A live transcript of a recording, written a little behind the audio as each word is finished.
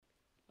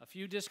A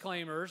few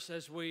disclaimers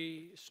as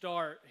we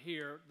start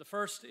here. The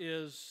first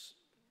is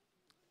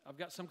I've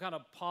got some kind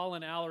of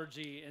pollen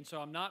allergy, and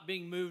so I'm not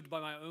being moved by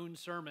my own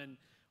sermon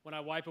when I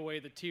wipe away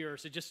the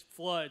tears. It just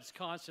floods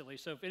constantly.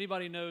 So if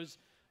anybody knows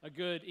a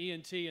good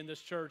ENT in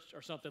this church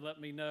or something, let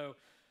me know.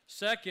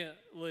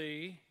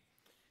 Secondly,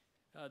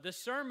 this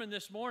sermon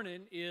this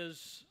morning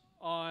is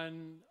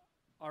on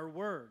our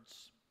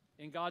words.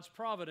 In God's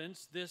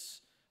providence,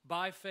 this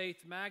By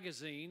Faith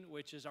magazine,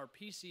 which is our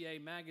PCA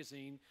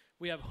magazine,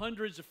 we have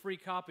hundreds of free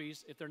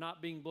copies, if they're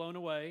not being blown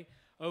away,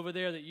 over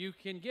there that you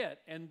can get.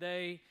 And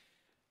the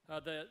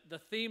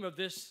theme of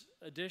this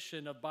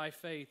edition of By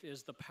Faith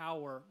is the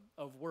power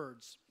of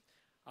words.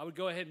 I would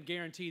go ahead and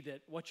guarantee that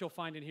what you'll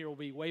find in here will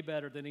be way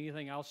better than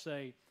anything I'll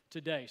say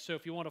today. So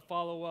if you want to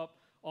follow up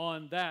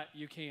on that,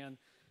 you can.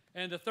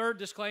 And the third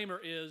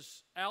disclaimer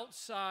is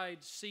outside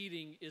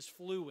seating is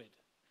fluid.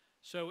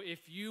 So if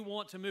you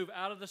want to move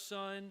out of the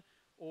sun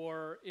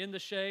or in the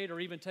shade, or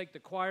even take the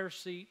choir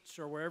seats,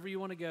 or wherever you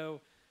want to go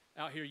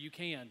out here, you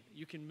can.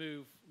 You can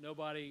move.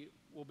 Nobody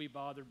will be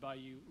bothered by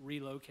you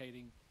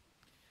relocating.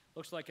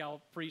 Looks like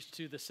I'll preach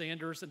to the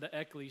Sanders and the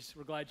Eckleys.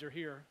 We're glad you're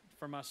here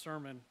for my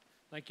sermon.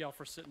 Thank y'all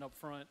for sitting up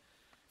front.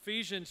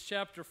 Ephesians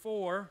chapter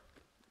 4,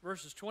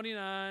 verses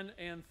 29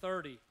 and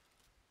 30.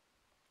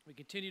 We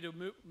continue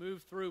to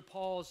move through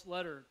Paul's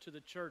letter to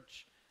the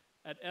church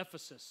at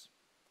Ephesus.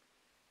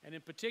 And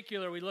in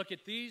particular, we look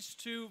at these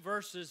two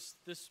verses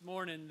this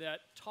morning that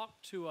talk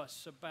to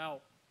us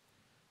about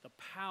the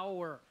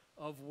power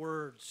of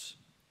words,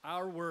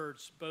 our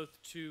words,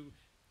 both to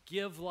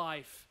give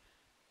life,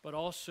 but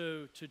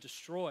also to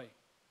destroy.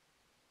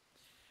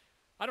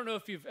 I don't know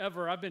if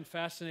I've been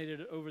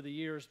fascinated over the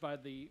years by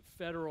the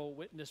federal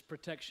witness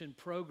protection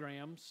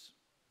programs.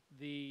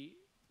 The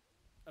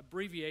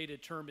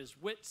abbreviated term is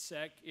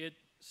WITSEC. It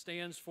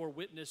stands for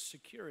Witness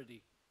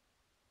Security.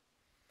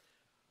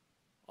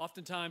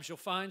 Oftentimes you'll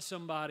find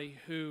somebody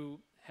who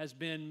has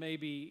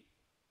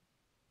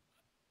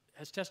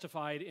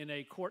testified in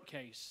a court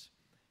case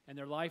and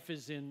their life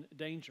is in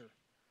danger.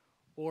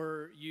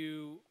 Or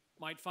you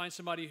might find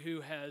somebody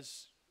who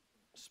has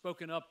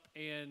spoken up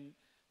and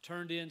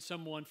turned in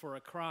someone for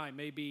a crime,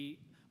 maybe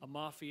a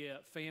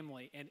mafia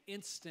family, and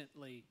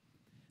instantly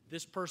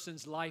this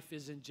person's life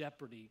is in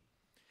jeopardy.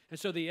 And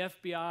so the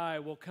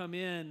FBI will come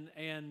in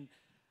and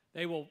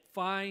they will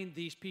find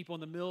these people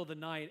in the middle of the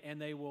night and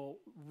they will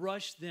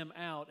rush them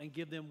out and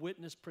give them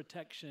witness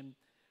protection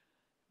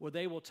where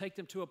they will take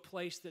them to a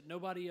place that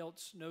nobody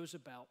else knows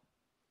about.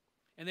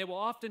 And they will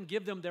often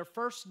give them their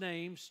first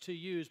names to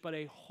use, but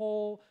a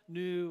whole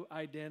new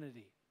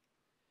identity.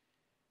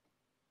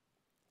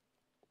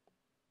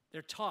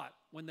 They're taught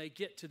when they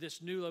get to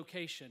this new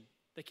location,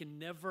 they can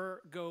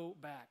never go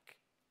back.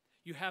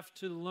 You have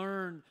to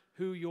learn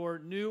who your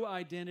new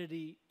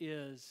identity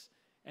is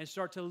and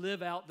start to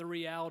live out the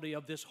reality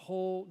of this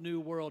whole new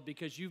world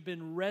because you've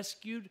been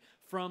rescued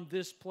from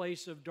this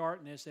place of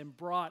darkness and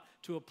brought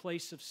to a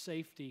place of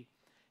safety,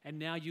 and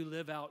now you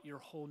live out your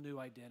whole new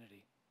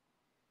identity.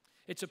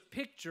 It's a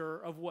picture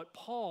of what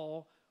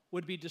Paul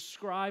would be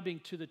describing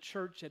to the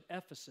church at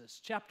Ephesus.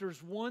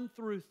 Chapters 1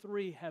 through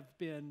 3 have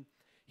been,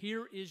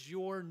 here is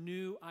your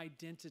new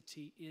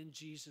identity in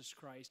Jesus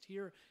Christ.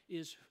 Here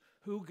is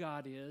who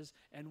God is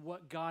and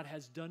what God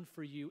has done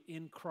for you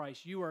in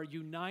Christ. You are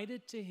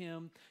united to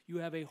Him. You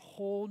have a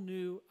whole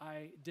new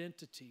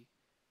identity.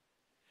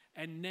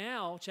 And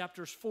now,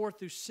 chapters 4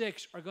 through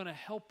 6 are going to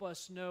help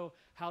us know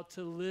how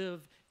to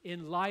live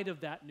in light of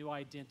that new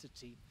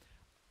identity.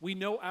 We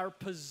know our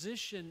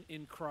position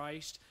in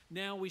Christ.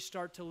 Now we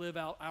start to live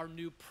out our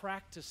new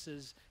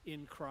practices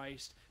in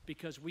Christ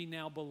because we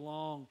now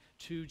belong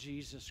to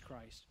Jesus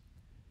Christ.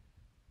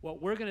 What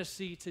we're going to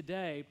see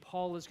today,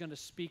 Paul is going to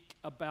speak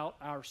about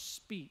our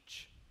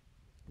speech,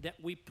 that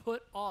we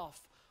put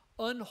off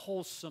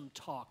unwholesome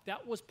talk.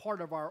 That was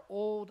part of our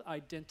old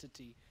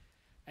identity.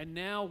 And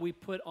now we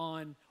put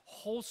on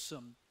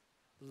wholesome,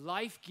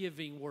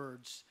 life-giving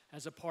words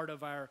as a part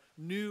of our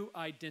new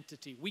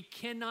identity. We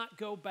cannot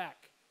go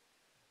back.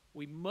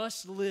 We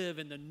must live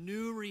in the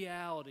new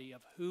reality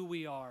of who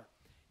we are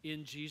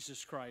in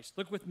Jesus Christ.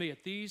 Look with me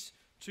at these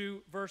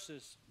two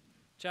verses,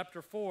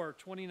 chapter 4,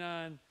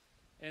 29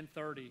 and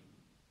 30.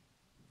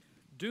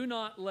 Do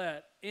not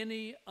let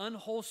any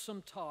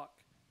unwholesome talk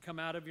come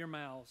out of your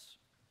mouths,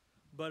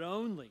 but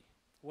only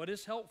what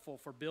is helpful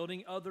for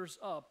building others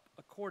up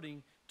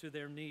according to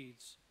their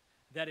needs,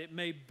 that it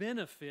may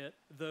benefit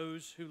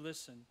those who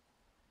listen.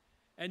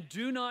 And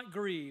do not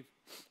grieve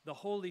the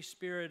Holy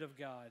Spirit of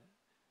God,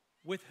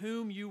 with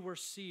whom you were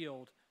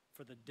sealed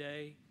for the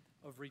day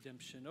of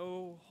redemption.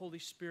 Oh, Holy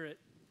Spirit,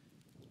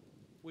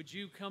 would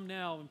you come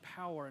now in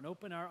power and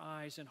open our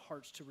eyes and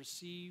hearts to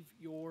receive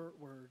your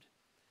word.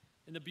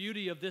 In the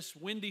beauty of this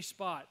windy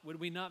spot, would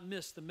we not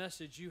miss the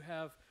message you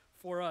have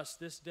for us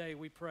this day,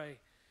 we pray.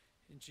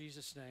 In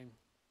Jesus' name,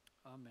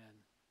 amen.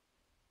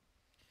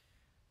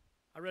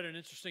 I read an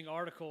interesting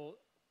article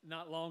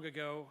not long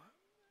ago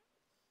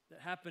that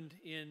happened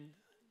in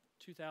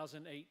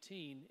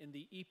 2018 in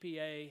the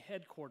EPA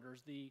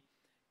headquarters, the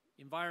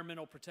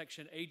Environmental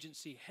Protection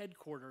Agency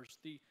headquarters.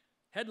 The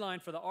headline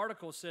for the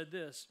article said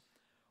this: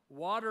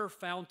 water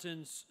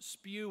fountains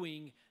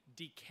spewing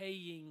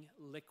decaying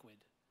liquid.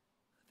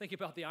 Think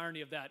about the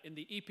irony of that. In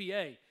the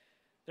EPA,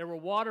 there were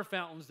water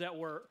fountains that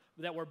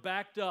were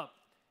backed up,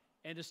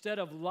 and instead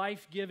of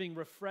life-giving,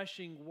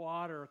 refreshing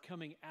water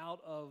coming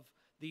out of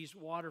these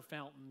water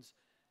fountains,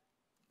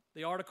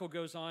 the article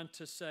goes on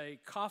to say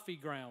coffee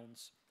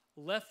grounds,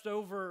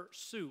 leftover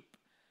soup,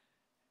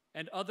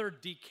 and other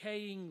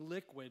decaying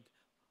liquid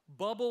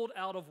bubbled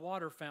out of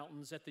water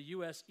fountains at the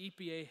U.S.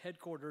 EPA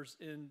headquarters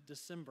in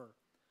December.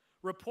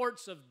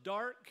 Reports of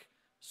dark,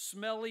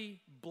 smelly,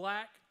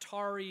 black,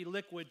 tarry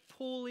liquid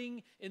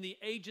pooling in the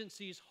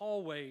agency's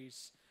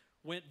hallways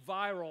went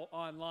viral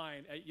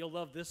online. You'll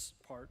love this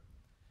part.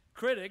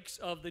 Critics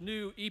of the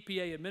new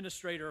EPA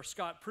administrator,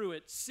 Scott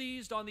Pruitt,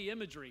 seized on the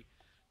imagery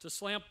to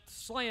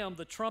slam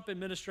the Trump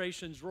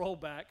administration's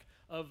rollback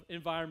of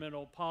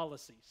environmental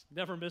policies.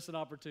 Never miss an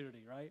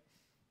opportunity, right?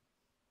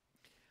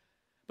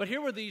 But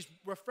here were these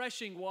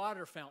refreshing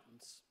water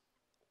fountains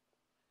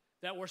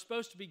that were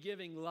supposed to be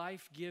giving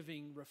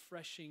life-giving,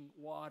 refreshing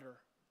water.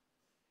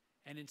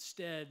 And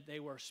instead, they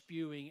were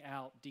spewing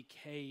out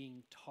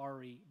decaying,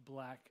 tarry,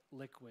 black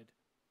liquid.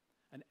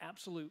 An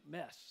absolute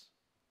mess.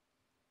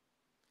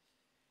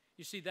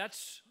 You see,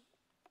 that's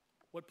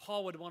what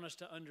Paul would want us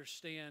to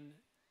understand,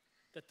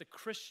 that the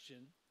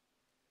Christian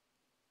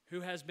who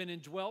has been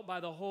indwelt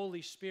by the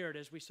Holy Spirit,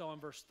 as we saw in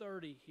verse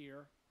 30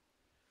 here,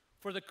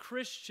 for the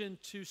Christian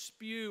to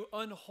spew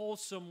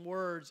unwholesome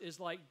words is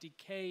like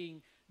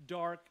decaying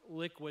dark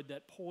liquid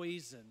that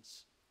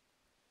poisons.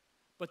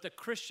 But the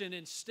Christian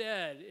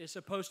instead is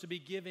supposed to be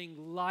giving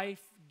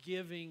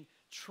life-giving,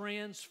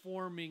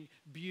 transforming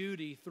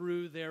beauty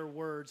through their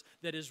words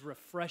that is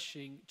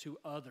refreshing to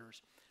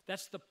others.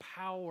 That's the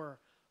power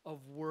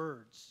of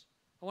words.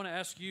 I want to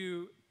ask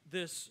you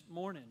this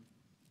morning,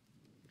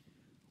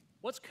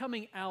 what's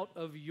coming out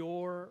of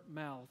your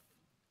mouth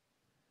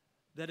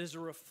that is a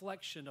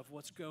reflection of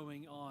what's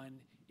going on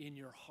in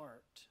your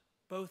heart?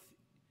 Both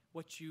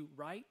what you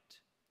write,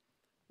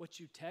 what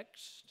you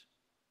text,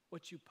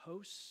 what you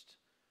post,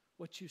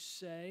 what you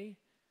say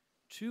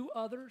to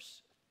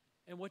others,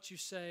 and what you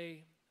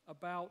say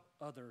about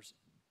others.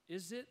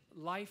 Is it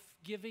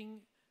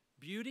life-giving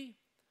beauty,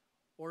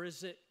 or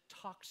is it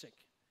toxic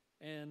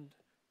and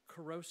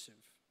corrosive?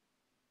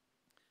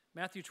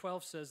 Matthew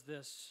 12 says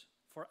this: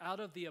 for out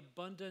of the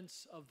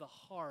abundance of the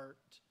heart,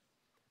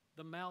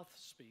 the mouth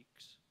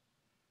speaks.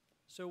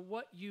 So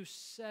what you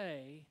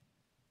say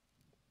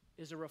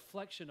is a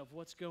reflection of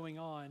what's going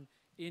on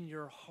in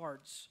your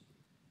hearts.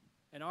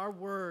 And our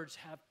words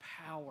have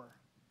power,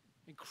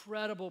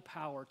 incredible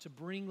power to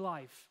bring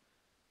life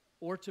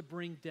or to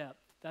bring death.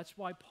 That's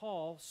why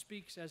Paul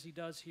speaks as he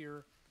does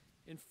here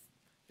in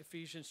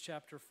Ephesians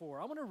chapter 4.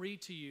 I want to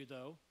read to you,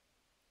 though,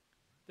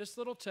 this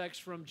little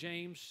text from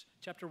James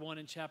chapter 1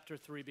 and chapter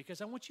 3, because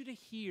I want you to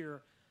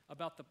hear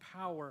about the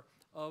power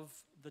of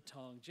the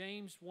tongue.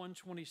 James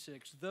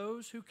 1:26,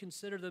 those who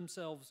consider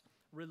themselves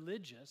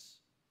religious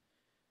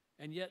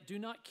and yet do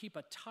not keep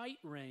a tight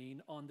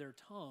rein on their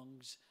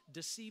tongues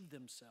deceive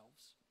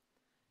themselves,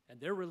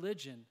 and their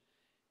religion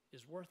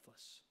is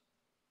worthless.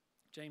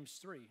 James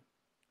 3,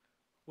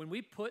 when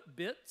we put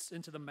bits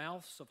into the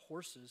mouths of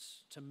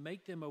horses to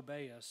make them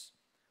obey us,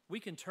 we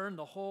can turn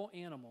the whole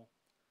animal.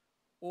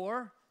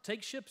 Or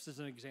take ships as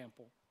an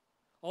example.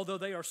 Although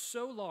they are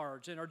so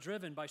large and are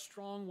driven by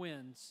strong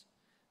winds,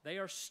 they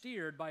are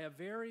steered by a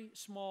very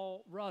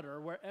small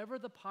rudder wherever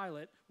the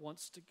pilot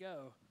wants to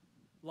go.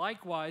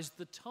 Likewise,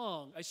 the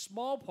tongue, a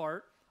small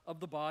part of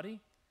the body,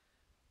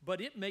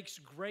 but it makes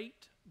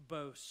great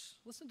boasts.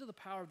 Listen to the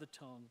power of the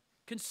tongue.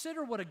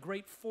 Consider what a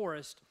great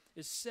forest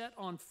is set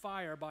on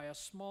fire by a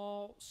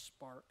small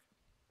spark.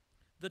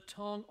 The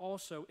tongue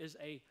also is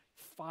a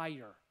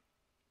fire,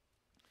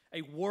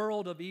 a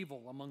world of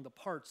evil among the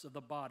parts of the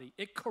body.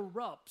 It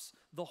corrupts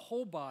the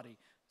whole body,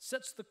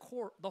 sets the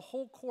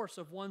whole course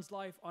of one's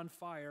life on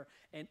fire,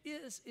 and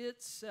is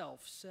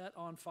itself set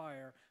on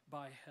fire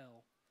by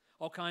hell.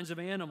 All kinds of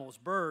animals,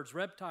 birds,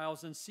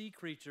 reptiles, and sea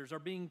creatures are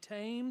being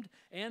tamed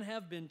and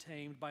have been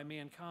tamed by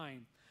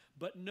mankind.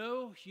 But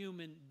no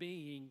human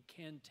being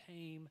can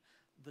tame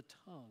the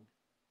tongue.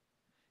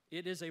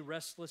 It is a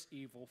restless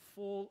evil,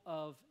 full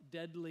of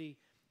deadly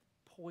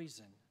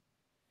poison.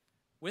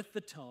 With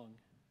the tongue,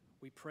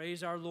 we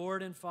praise our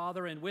Lord and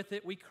Father, and with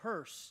it we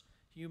curse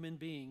human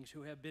beings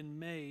who have been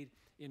made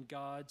in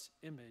God's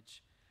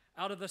image.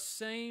 Out of the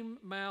same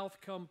mouth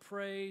come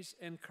praise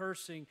and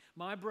cursing.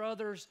 My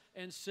brothers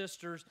and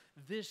sisters,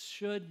 this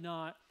should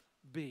not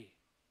be.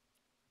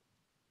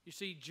 You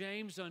see,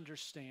 James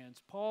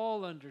understands,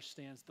 Paul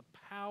understands the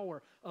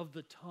power of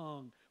the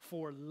tongue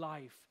for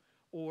life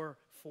or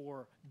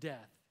for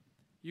death.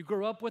 You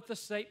grew up with the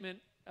statement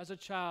as a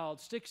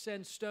child, sticks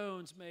and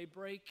stones may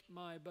break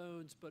my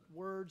bones, but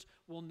words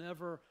will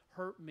never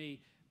hurt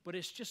me. But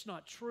it's just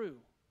not true.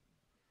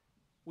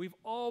 We've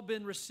all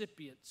been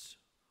recipients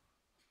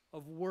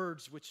of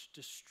words which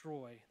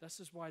destroy. This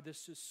is why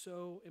this is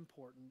so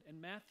important. In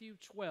Matthew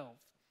 12,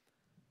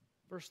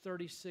 Verse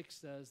 36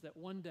 says that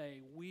one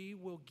day we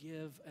will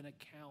give an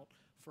account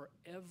for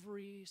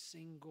every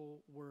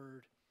single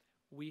word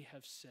we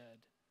have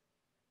said.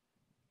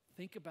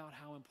 Think about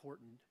how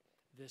important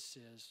this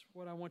is.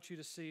 What I want you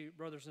to see,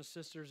 brothers and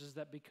sisters, is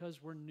that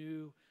because we're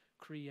new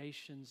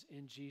creations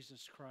in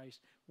Jesus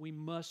Christ, we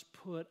must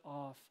put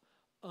off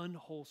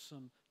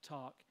unwholesome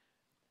talk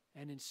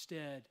and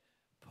instead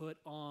put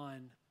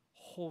on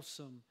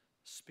wholesome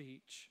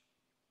speech.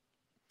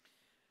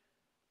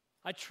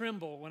 I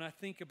tremble when I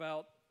think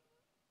about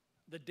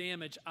the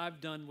damage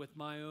I've done with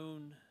my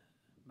own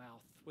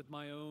mouth, with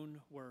my own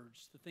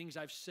words, the things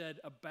I've said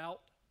about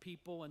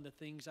people and the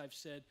things I've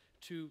said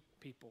to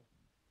people.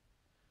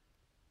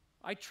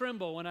 I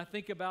tremble when I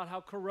think about how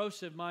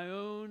corrosive my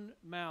own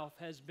mouth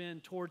has been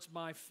towards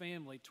my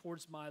family,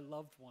 towards my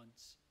loved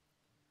ones,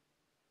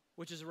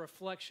 which is a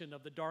reflection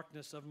of the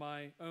darkness of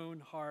my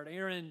own heart.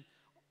 Aaron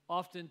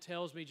often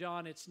tells me,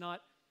 John, it's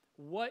not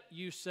what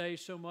you say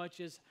so much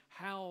as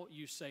how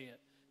you say it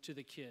to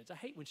the kids. I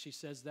hate when she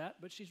says that,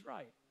 but she's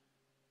right.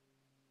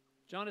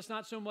 John, it's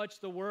not so much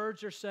the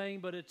words you're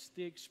saying, but it's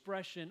the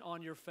expression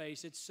on your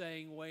face. It's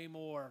saying way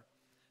more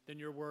than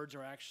your words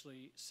are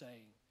actually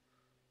saying.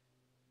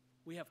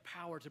 We have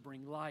power to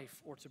bring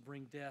life or to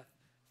bring death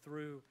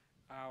through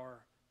our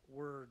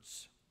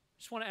words. I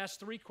just want to ask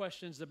 3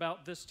 questions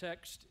about this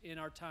text in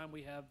our time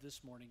we have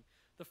this morning.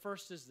 The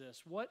first is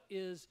this: what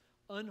is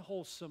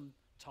unwholesome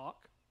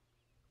talk?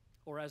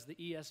 Or as the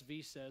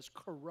ESV says,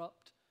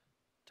 corrupt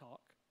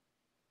talk.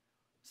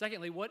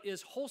 Secondly, what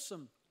is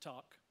wholesome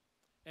talk?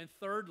 And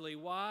thirdly,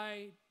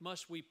 why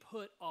must we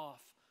put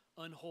off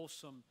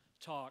unwholesome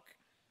talk?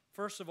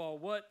 First of all,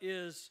 what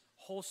is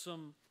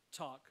wholesome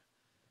talk?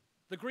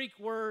 The Greek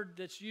word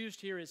that's used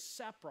here is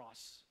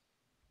sapros.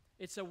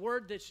 It's a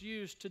word that's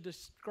used to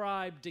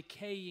describe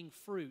decaying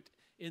fruit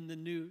in the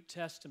New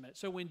Testament.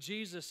 So when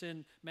Jesus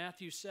in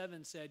Matthew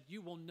 7 said,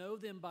 "You will know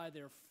them by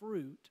their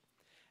fruit,"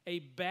 a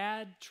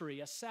bad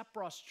tree, a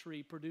sapros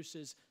tree,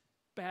 produces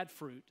bad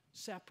fruit,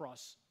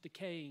 sapros,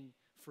 decaying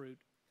fruit.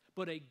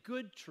 But a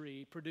good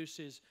tree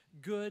produces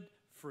good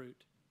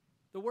fruit.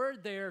 The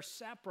word there,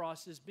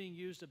 sapros, is being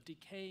used of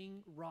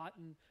decaying,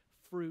 rotten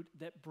fruit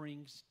that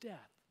brings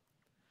death.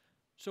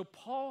 So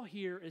Paul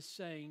here is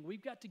saying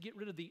we've got to get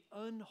rid of the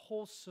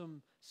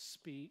unwholesome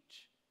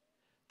speech,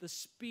 the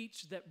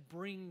speech that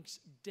brings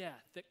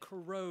death, that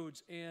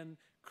corrodes and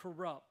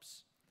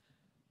corrupts.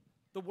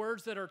 The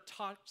words that are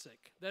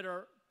toxic, that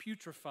are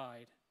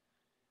putrefied,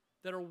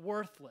 that are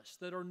worthless,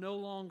 that are no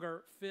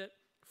longer fit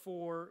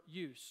for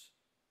use.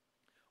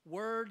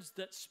 Words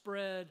that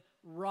spread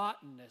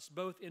rottenness,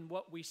 both in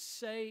what we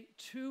say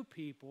to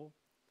people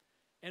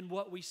and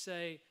what we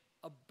say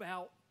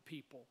about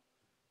people.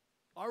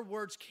 Our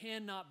words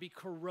cannot be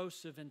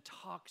corrosive and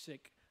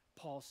toxic,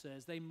 Paul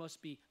says. They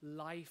must be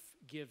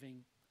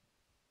life-giving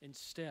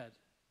instead.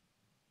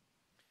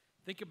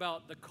 Think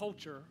about the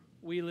culture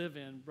we live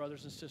in,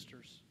 brothers and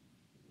sisters.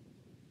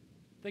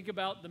 Think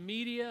about the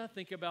media,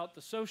 think about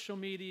the social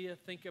media,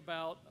 think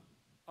about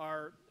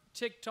our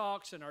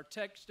TikToks and our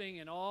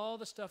texting and all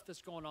the stuff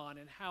that's going on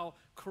and how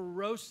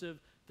corrosive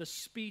the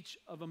speech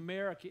of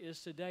America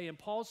is today. And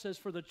Paul says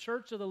for the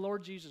church of the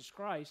Lord Jesus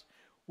Christ,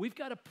 we've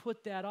got to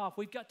put that off.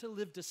 We've got to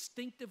live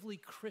distinctively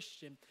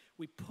Christian.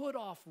 We put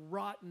off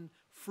rotten,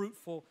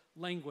 fruitful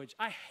language.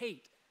 I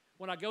hate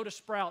when I go to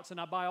Sprouts and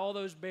I buy all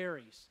those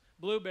berries,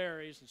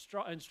 blueberries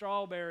and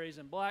strawberries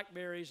and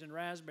blackberries and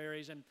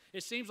raspberries. And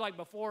it seems like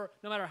before,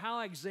 no matter how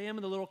I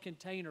examine the little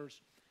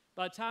containers,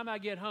 by the time I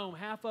get home,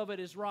 half of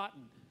it is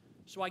rotten.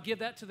 So I give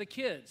that to the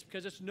kids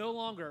because it's no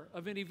longer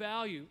of any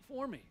value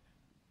for me.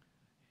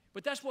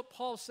 But that's what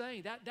Paul's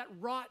saying. That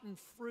rotten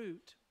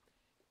fruit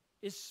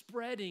is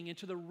spreading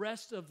into the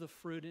rest of the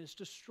fruit and it's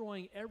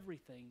destroying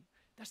everything.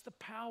 That's the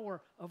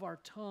power of our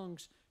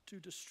tongues to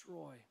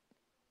destroy.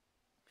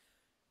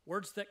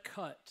 Words that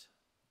cut,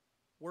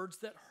 words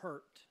that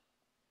hurt,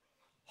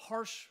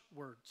 harsh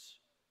words,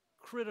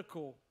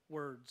 critical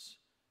words,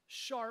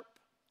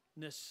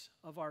 sharpness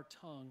of our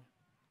tongue.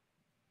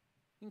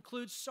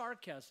 Includes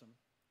sarcasm.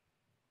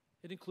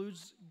 It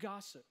includes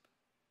gossip.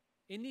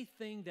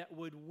 Anything that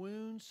would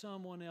wound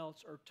someone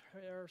else or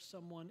tear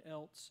someone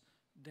else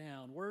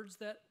down. Words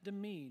that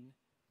demean.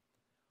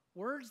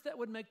 Words that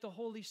would make the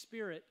Holy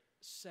Spirit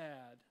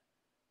sad.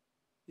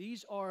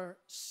 These are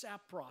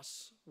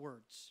sapros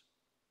words.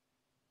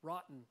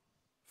 Rotten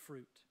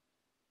fruit.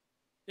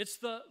 It's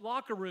the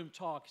locker room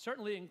talk. It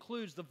certainly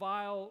includes the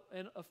vile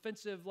and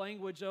offensive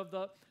language of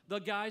the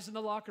guys in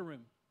the locker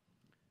room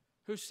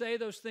who say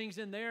those things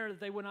in there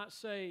that they would not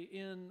say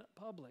in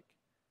public.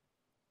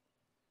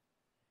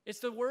 It's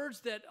the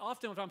words that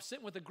often if I'm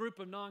sitting with a group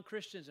of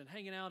non-Christians and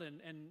hanging out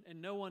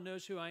and no one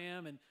knows who I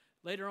am, and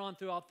later on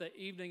throughout the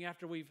evening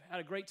after we've had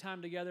a great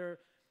time together,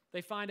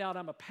 they find out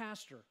I'm a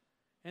pastor.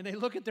 And they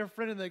look at their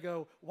friend and they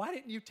go, "Why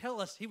didn't you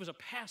tell us he was a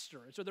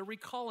pastor?" And so they're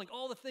recalling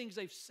all the things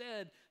they've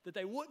said that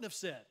they wouldn't have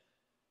said.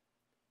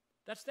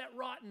 That's that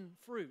rotten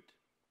fruit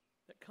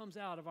that comes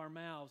out of our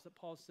mouths that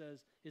Paul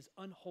says is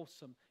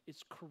unwholesome,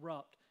 it's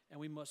corrupt, and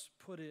we must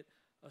put it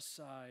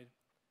aside.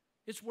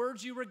 It's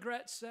words you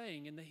regret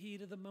saying in the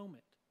heat of the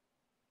moment.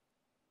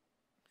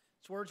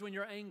 It's words when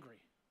you're angry.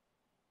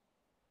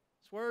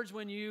 It's words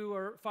when you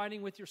are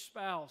fighting with your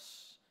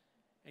spouse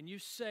and you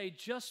say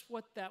just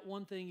what that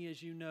one thing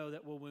is you know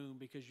that will wound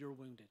because you're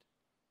wounded.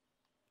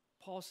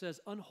 Paul says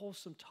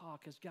unwholesome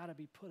talk has got to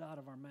be put out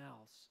of our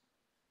mouths.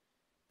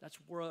 That's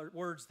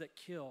words that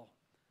kill,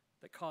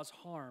 that cause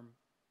harm,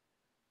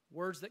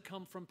 words that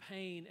come from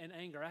pain and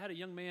anger. I had a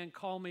young man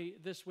call me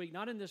this week,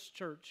 not in this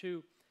church,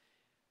 who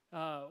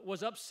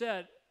was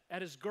upset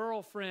at his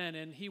girlfriend,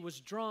 and he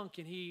was drunk,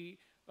 and he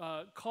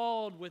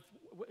called with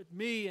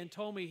me and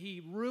told me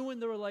he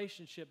ruined the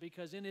relationship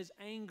because in his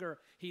anger,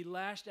 he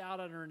lashed out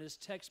at her in his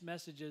text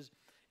messages,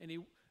 and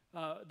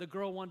the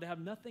girl wanted to have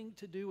nothing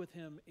to do with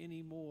him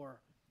anymore.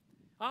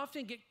 I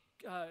often get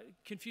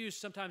confused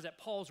sometimes at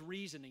Paul's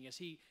reasoning as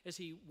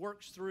he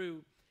works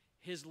through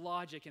his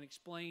logic and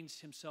explains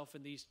himself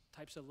in these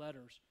types of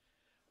letters.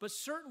 But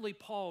certainly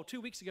Paul,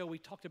 2 weeks ago we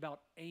talked about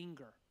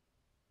anger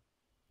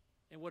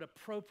and what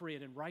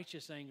appropriate and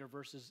righteous anger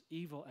versus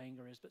evil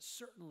anger is. But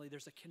certainly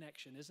there's a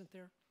connection, isn't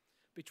there,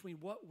 between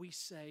what we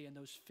say and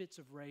those fits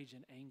of rage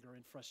and anger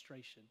and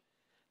frustration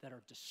that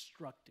are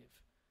destructive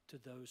to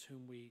those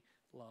whom we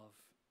love.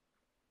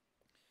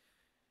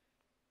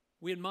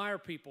 We admire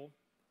people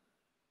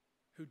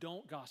who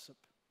don't gossip,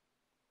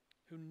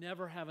 who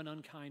never have an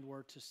unkind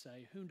word to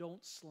say, who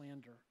don't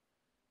slander.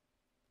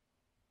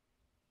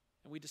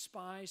 And we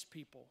despise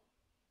people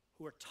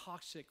who are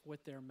toxic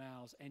with their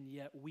mouths, and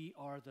yet we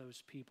are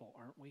those people,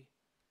 aren't we?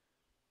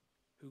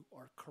 Who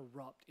are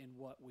corrupt in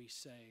what we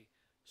say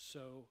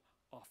so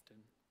often.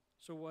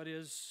 So what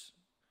is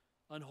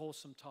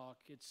unwholesome talk?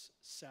 It's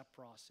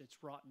sapros, it's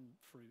rotten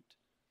fruit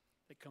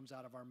that comes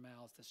out of our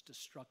mouths that's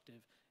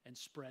destructive and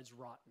spreads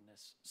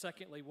rottenness.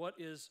 Secondly, what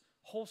is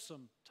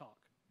wholesome talk?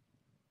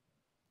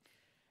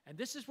 And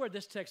this is where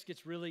this text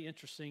gets really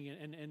interesting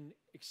and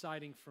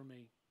exciting for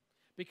me,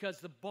 because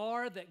the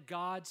bar that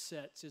God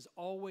sets is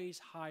always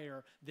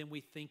higher than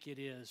we think it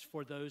is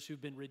for those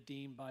who've been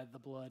redeemed by the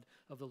blood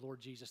of the Lord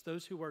Jesus,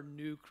 those who are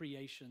new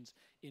creations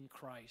in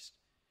Christ.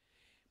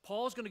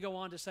 Paul's going to go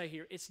on to say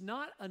here, it's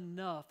not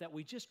enough that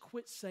we just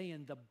quit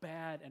saying the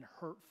bad and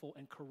hurtful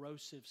and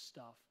corrosive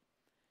stuff.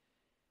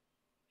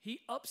 He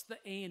ups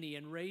the ante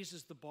and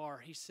raises the bar.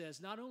 He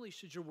says, not only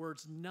should your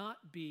words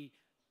not be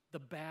the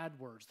bad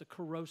words, the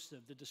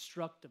corrosive, the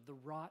destructive, the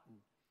rotten,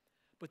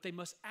 but they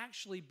must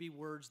actually be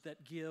words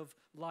that give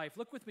life.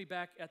 Look with me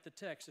back at the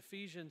text,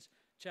 Ephesians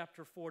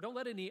chapter 4. Don't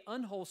let any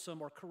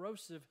unwholesome or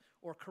corrosive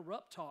or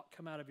corrupt talk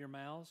come out of your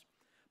mouths,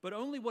 but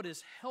only what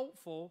is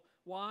helpful.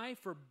 Why?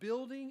 For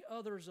building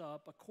others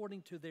up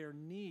according to their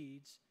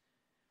needs.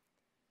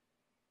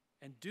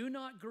 And do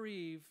not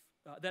grieve,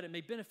 that it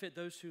may benefit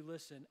those who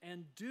listen.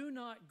 And do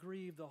not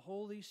grieve the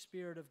Holy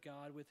Spirit of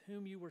God, with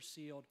whom you were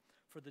sealed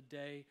for the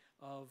day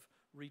of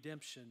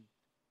redemption.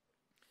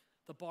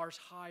 The bar's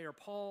higher.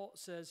 Paul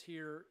says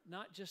here,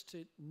 not just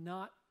to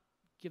not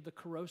give the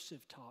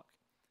corrosive talk,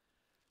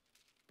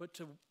 but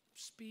to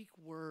speak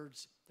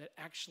words that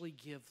actually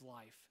give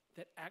life,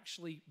 that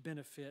actually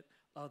benefit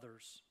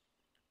others.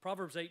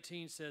 Proverbs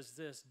 18 says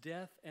this,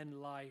 death and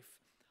life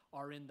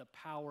are in the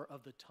power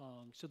of the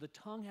tongue. So the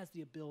tongue has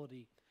the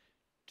ability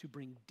to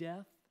bring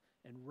death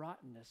and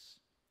rottenness,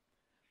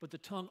 but the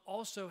tongue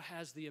also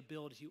has the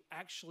ability to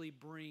actually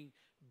bring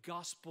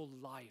gospel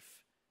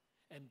life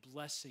and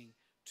blessing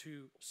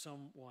to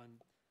someone.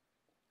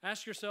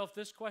 Ask yourself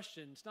this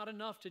question. It's not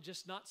enough to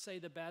just not say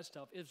the bad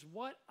stuff. Is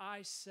what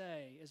I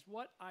say, is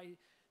what I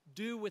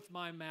do with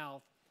my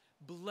mouth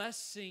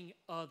blessing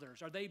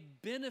others? Are they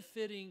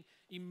benefiting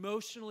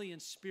emotionally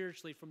and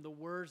spiritually from the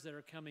words that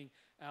are coming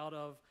out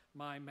of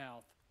my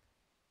mouth?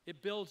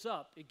 It builds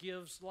up. It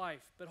gives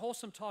life. But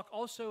wholesome talk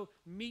also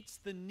meets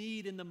the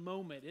need in the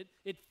moment.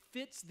 It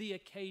fits the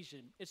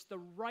occasion. It's the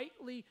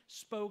rightly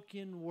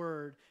spoken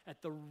word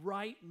at the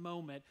right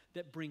moment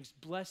that brings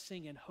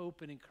blessing and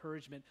hope and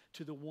encouragement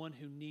to the one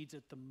who needs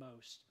it the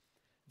most.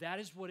 That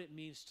is what it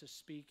means to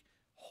speak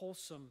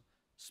wholesome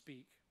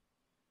speak.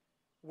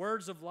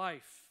 Words of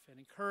life and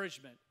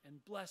encouragement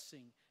and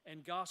blessing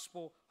and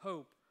gospel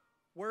hope.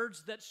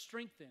 Words that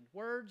strengthen.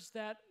 Words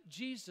that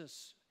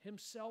Jesus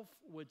himself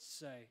would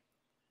say.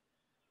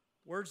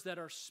 Words that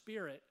are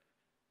spirit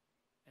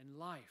and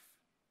life.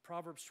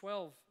 Proverbs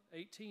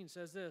 12:18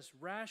 says this,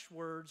 rash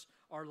words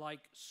are like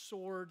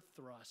sword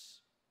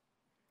thrusts,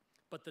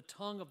 but the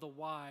tongue of the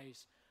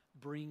wise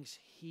brings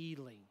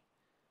healing.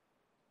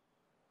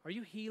 Are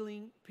you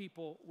healing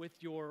people with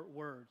your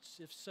words?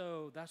 If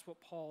so, that's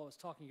what Paul is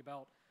talking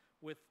about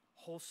with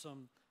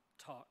wholesome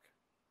talk.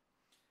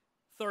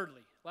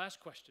 Thirdly, last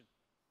question.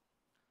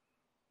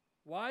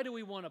 Why do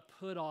we want to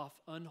put off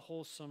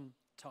unwholesome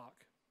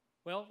talk?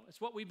 Well,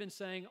 it's what we've been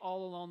saying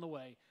all along the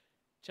way.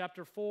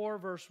 Chapter 4,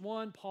 verse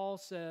 1, Paul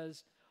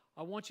says,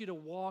 I want you to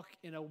walk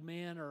in a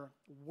manner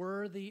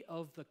worthy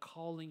of the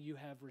calling you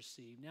have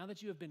received. Now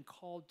that you have been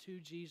called to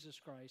Jesus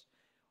Christ,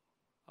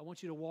 I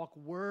want you to walk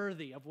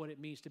worthy of what it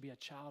means to be a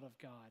child of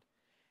God.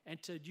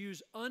 And to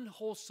use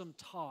unwholesome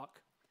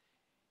talk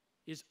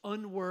is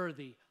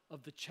unworthy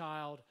of the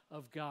child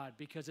of God,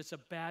 because it's a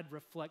bad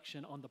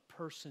reflection on the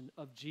person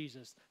of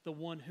Jesus, the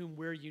one whom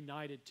we're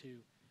united to.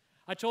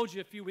 I told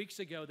you a few weeks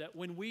ago that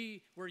when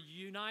we were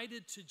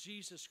united to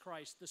Jesus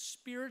Christ, the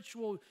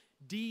spiritual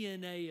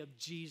DNA of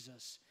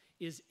Jesus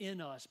is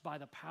in us by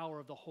the power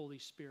of the Holy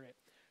Spirit.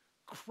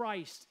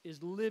 Christ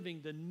is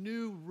living the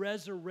new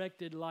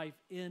resurrected life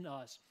in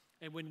us.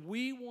 And when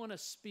we want to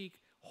speak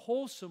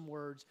wholesome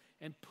words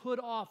and put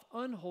off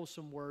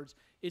unwholesome words,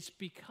 it's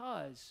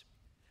because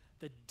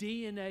the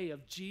DNA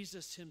of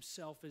Jesus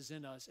himself is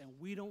in us, and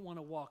we don't want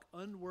to walk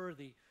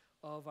unworthy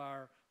of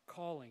our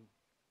calling.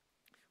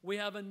 We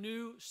have a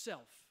new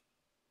self.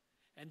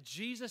 And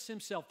Jesus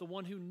himself, the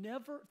one who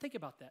never, think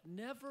about that,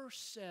 never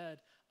said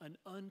an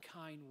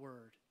unkind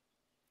word.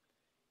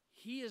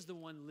 He is the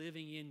one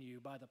living in you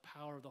by the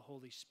power of the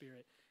Holy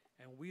Spirit,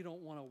 and we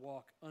don't want to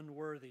walk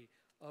unworthy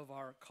of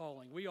our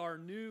calling. We are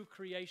new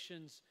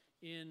creations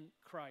in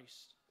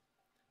Christ.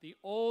 The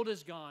old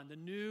is gone, the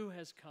new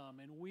has come,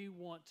 and we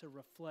want to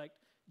reflect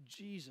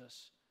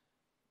Jesus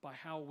by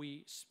how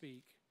we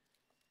speak.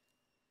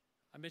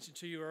 I mentioned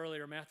to you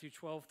earlier, Matthew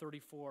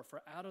 12:34,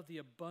 for out of the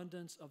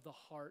abundance of the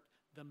heart,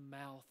 the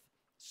mouth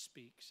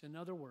speaks. In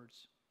other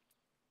words,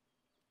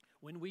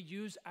 when we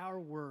use our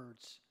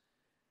words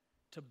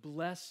to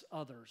bless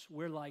others,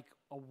 we're like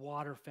a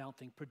water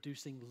fountain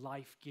producing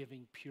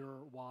life-giving,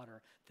 pure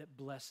water that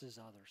blesses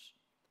others.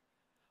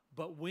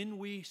 But when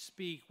we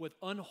speak with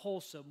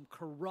unwholesome,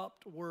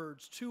 corrupt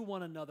words to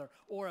one another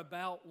or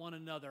about one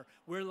another,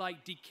 we're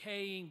like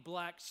decaying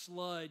black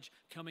sludge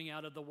coming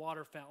out of the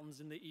water fountains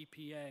in the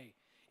EPA.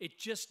 It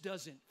just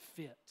doesn't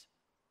fit.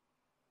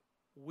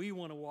 We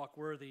want to walk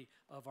worthy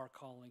of our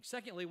calling.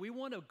 Secondly, we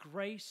want to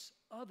grace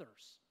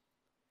others.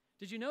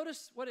 Did you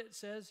notice what it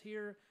says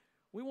here?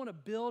 We want to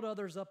build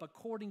others up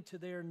according to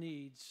their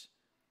needs,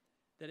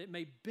 that it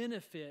may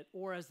benefit,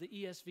 or as the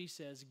ESV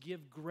says,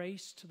 give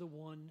grace to the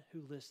one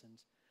who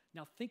listens.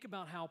 Now think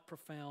about how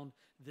profound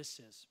this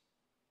is.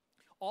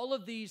 All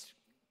of these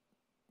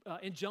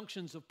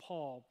injunctions of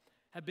Paul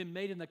have been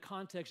made in the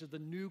context of the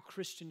new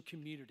Christian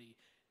community,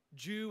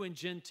 Jew and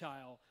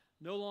Gentile,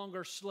 no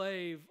longer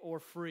slave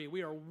or free.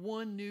 We are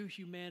one new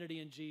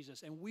humanity in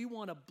Jesus, and we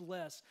want to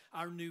bless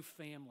our new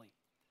family.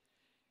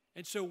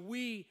 And so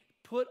we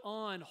put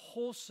on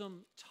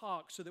wholesome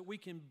talk so that we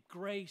can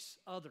grace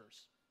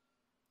others.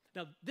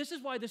 Now, this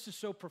is why this is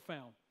so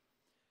profound.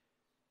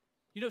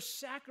 You know,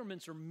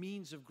 sacraments are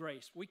means of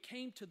grace. We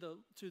came to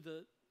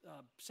the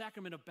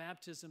sacrament of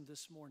baptism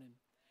this morning,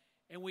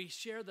 and we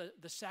share the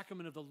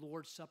sacrament of the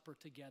Lord's Supper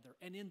together.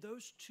 And in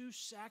those two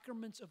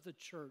sacraments of the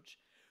church,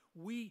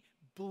 we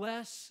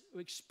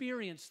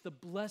experience the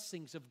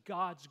blessings of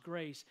God's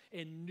grace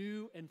in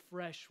new and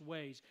fresh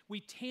ways. We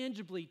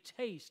tangibly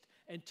taste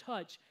and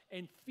touch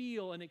and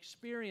feel and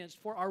experience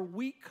for our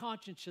weak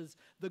consciences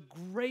the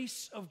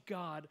grace of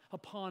God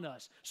upon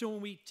us. So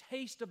when we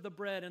taste of the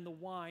bread and the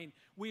wine,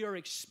 we are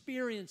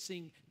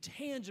experiencing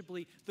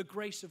tangibly the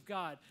grace of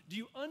God. Do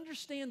you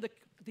understand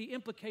the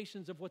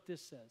implications of what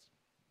this says?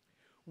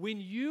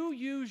 When you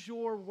use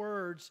your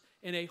words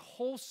in a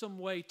wholesome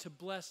way to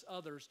bless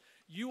others,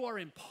 you are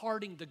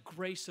imparting the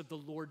grace of the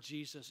Lord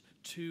Jesus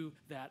to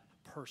that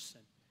person.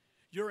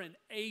 You're an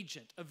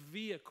agent, a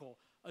vehicle,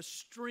 a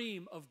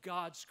stream of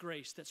God's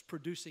grace that's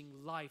producing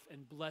life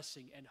and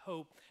blessing and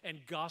hope and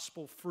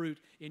gospel fruit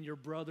in your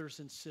brothers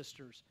and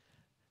sisters.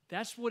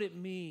 That's what it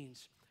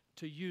means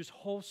to use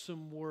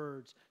wholesome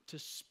words, to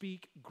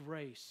speak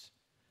grace,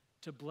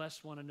 to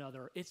bless one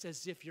another. It's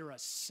as if you're a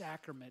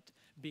sacrament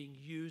being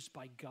used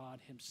by God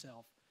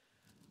himself.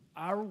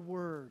 Our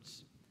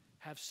words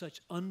have such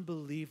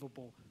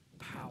unbelievable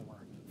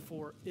power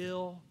for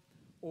ill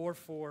or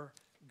for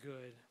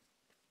good.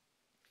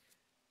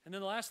 And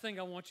then the last thing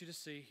I want you to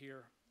see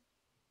here,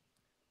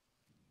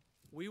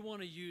 we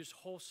want to use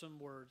wholesome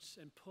words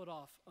and put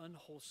off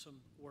unwholesome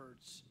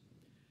words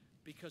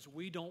because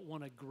we don't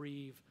want to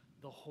grieve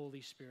the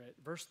Holy Spirit.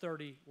 Verse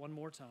 30, one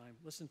more time.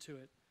 Listen to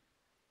it.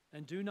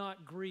 And do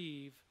not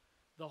grieve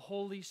the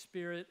Holy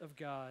Spirit of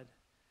God,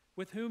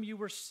 with whom you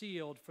were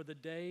sealed for the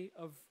day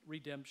of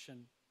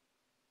redemption.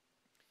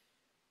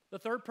 The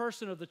third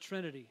person of the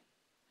Trinity,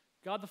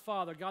 God the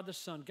Father, God the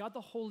Son, God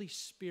the Holy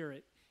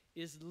Spirit,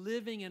 is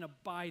living and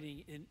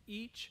abiding in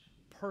each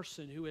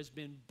person who has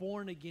been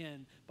born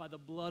again by the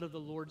blood of the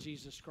Lord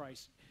Jesus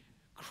Christ.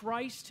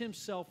 Christ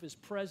himself is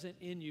present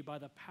in you by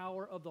the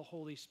power of the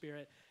Holy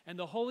Spirit. And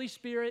the Holy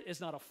Spirit is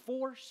not a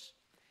force.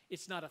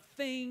 It's not a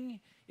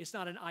thing. It's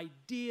not an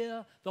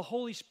idea. The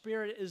Holy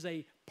Spirit is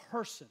a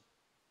person.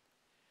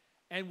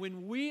 And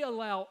when we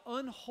allow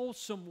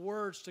unwholesome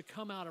words to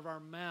come out of our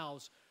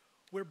mouths,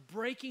 we're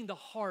breaking the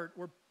heart.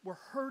 We're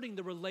hurting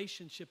the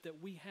relationship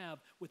that we have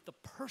with the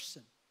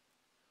person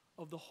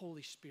of the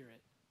Holy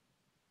Spirit.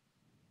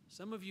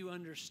 Some of you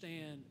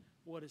understand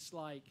what it's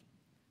like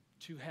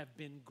to have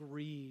been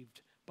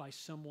grieved by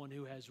someone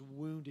who has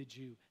wounded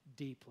you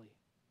deeply.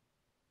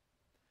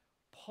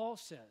 Paul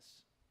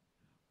says,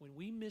 when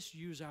we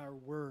misuse our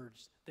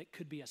words that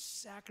could be a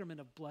sacrament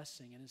of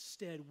blessing, and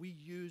instead we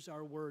use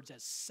our words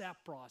as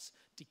sapros,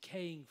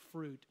 decaying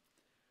fruit,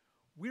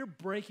 we're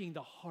breaking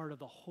the heart of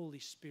the Holy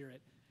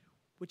Spirit,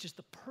 which is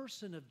the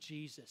person of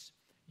Jesus.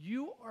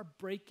 You are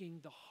breaking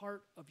the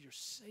heart of your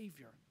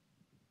Savior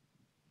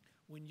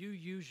when you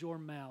use your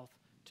mouth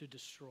to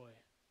destroy.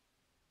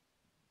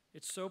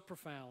 It's so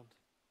profound.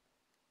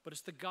 But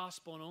it's the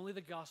gospel, and only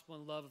the gospel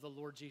and love of the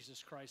Lord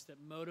Jesus Christ,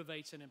 that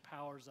motivates and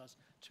empowers us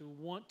to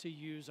want to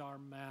use our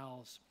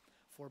mouths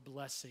for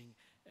blessing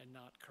and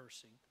not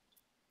cursing.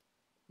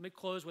 Let me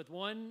close with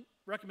one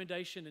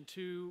recommendation and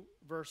two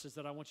verses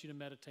that I want you to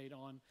meditate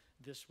on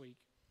this week.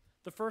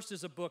 The first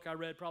is a book I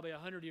read probably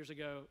 100 years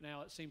ago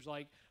now, it seems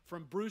like,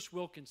 from Bruce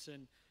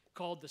Wilkinson,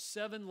 called The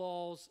 7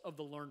 Laws of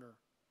the Learner.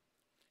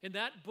 In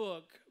that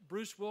book,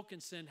 Bruce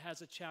Wilkinson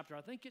has a chapter,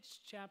 I think it's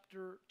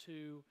chapter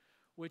 2,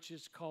 which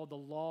is called the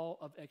law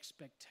of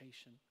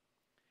expectation.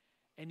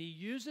 And he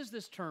uses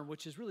this term,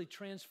 which has really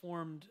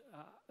transformed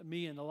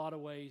me in a lot of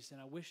ways, and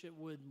I wish it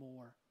would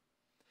more.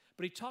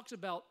 But he talks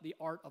about the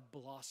art of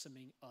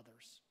blossoming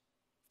others.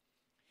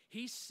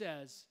 He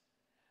says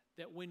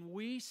that when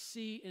we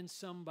see in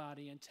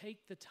somebody and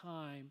take the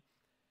time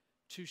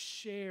to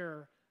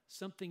share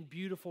something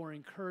beautiful or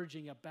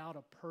encouraging about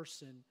a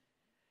person,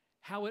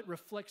 how it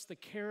reflects the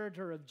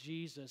character of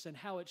Jesus and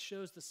how it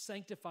shows the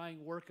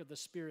sanctifying work of the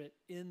Spirit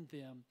in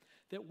them,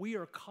 that we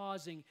are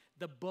causing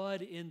the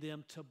bud in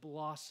them to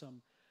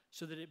blossom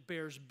so that it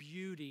bears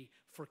beauty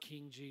for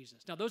King Jesus.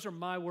 Now, those are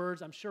my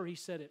words. I'm sure he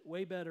said it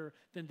way better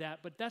than that,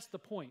 but that's the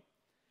point.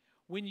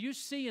 When you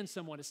see in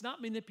someone, it's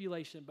not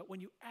manipulation, but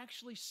when you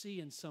actually see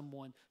in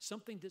someone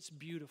something that's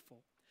beautiful,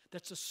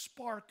 that's a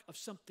spark of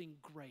something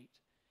great,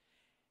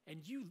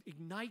 and you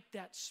ignite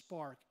that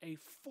spark, a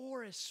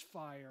forest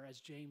fire, as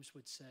James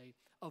would say,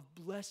 of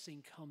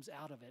blessing comes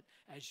out of it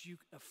as you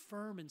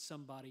affirm in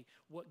somebody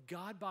what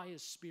God by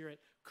His Spirit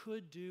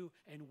could do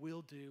and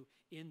will do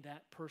in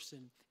that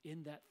person,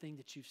 in that thing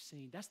that you've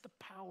seen. That's the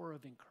power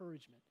of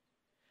encouragement.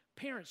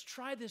 Parents,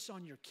 try this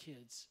on your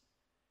kids.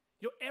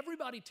 You know,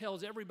 everybody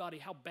tells everybody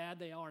how bad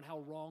they are and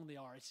how wrong they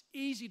are. It's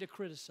easy to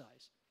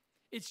criticize.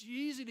 It's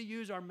easy to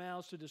use our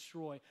mouths to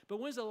destroy. But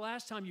when's the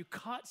last time you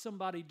caught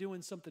somebody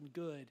doing something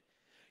good?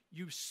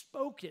 You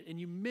spoke it and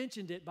you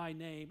mentioned it by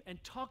name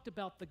and talked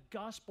about the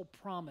gospel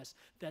promise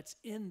that's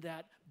in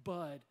that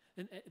bud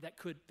and that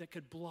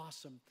could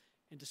blossom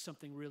into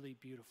something really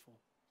beautiful.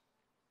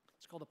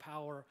 It's called the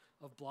power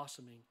of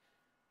blossoming.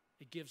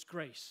 It gives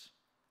grace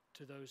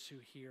to those who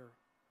hear.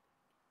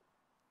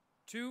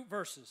 2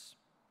 verses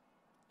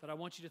that I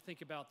want you to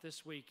think about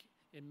this week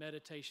in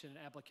meditation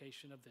and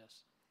application of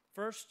this.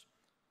 First,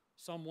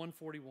 Psalm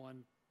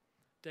 141,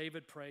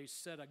 David prays,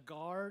 "Set a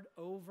guard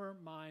over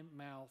my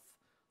mouth,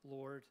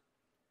 Lord.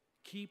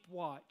 Keep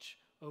watch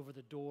over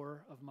the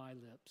door of my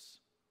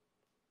lips."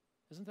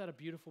 Isn't that a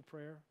beautiful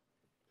prayer?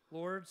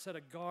 Lord, set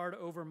a guard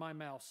over my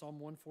mouth, Psalm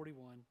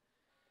 141.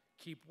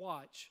 Keep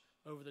watch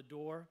over the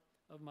door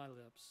of my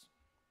lips.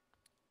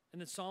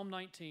 And in Psalm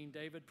 19,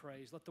 David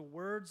prays, "Let the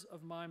words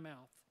of my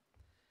mouth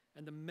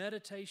and the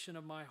meditation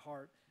of my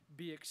heart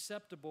be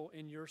acceptable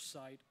in your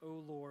sight, O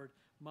Lord,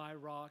 my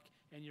rock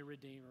and your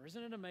redeemer."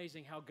 Isn't it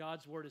amazing how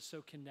God's word is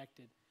so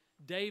connected?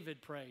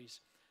 David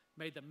prays,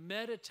 "May the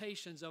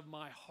meditations of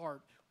my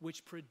heart,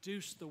 which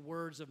produce the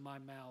words of my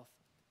mouth,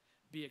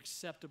 be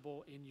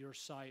acceptable in your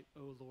sight,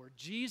 O Lord."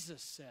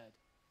 Jesus said,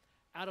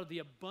 out of the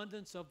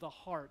abundance of the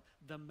heart,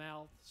 the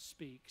mouth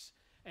speaks.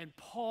 And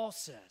Paul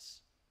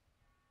says,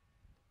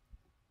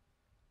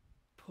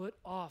 put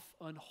off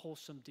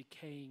unwholesome,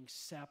 decaying,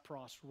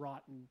 sapros,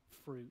 rotten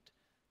fruit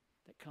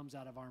that comes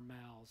out of our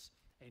mouths,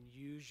 and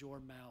use your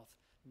mouth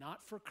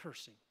not for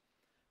cursing,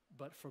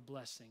 but for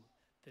blessing,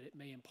 that it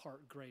may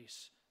impart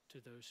grace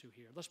to those who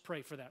hear. Let's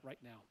pray for that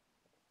right now.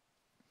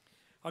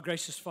 Our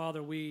gracious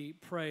Father, we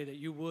pray that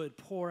you would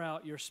pour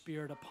out your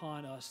Spirit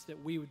upon us,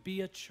 that we would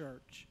be a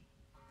church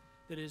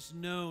that is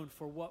known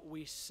for what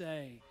we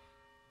say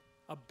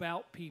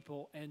about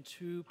people and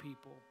to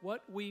people,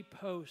 what we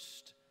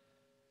post.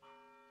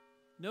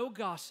 No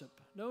gossip,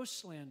 no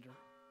slander,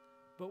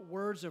 but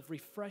words of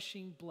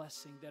refreshing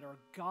blessing that are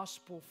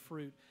gospel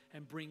fruit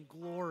and bring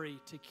glory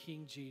to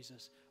King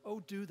Jesus. Oh,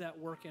 do that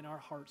work in our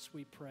hearts,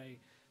 we pray,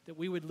 that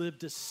we would live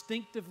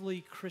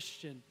distinctively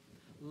Christian,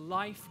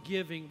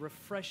 life-giving,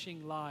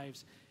 refreshing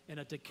lives in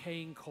a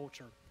decaying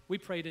culture. We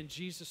pray it in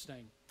Jesus'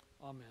 name.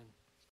 Amen.